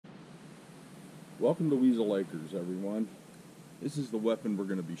Welcome to WeaselAcres, everyone. This is the weapon we're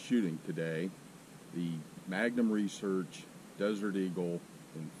going to be shooting today, the Magnum Research Desert Eagle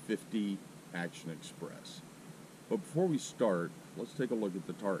in 50 Action Express. But before we start, let's take a look at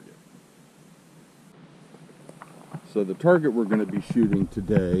the target. So the target we're going to be shooting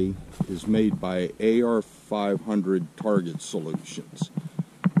today is made by AR500 Target Solutions.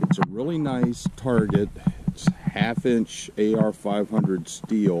 It's a really nice target. It's half-inch AR500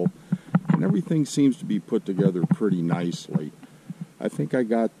 steel, and everything seems to be put together pretty nicely. I think I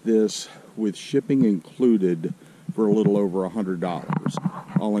got this with shipping included for a little over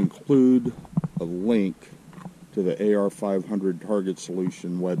 $100. I'll include a link to the AR500 Target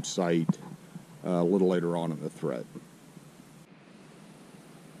Solution website a little later on in the thread.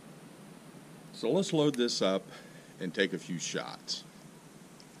 So let's load this up and take a few shots.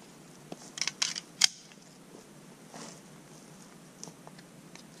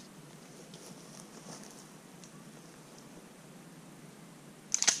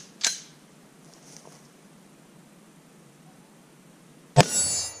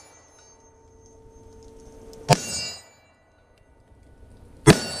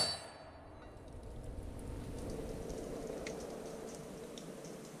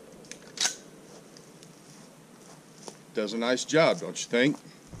 Does a nice job, don't you think?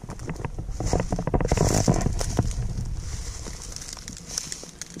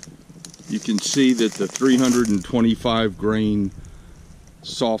 You can see that the 325 grain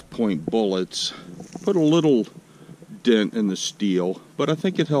soft point bullets put a little dent in the steel, but I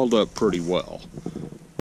think it held up pretty well.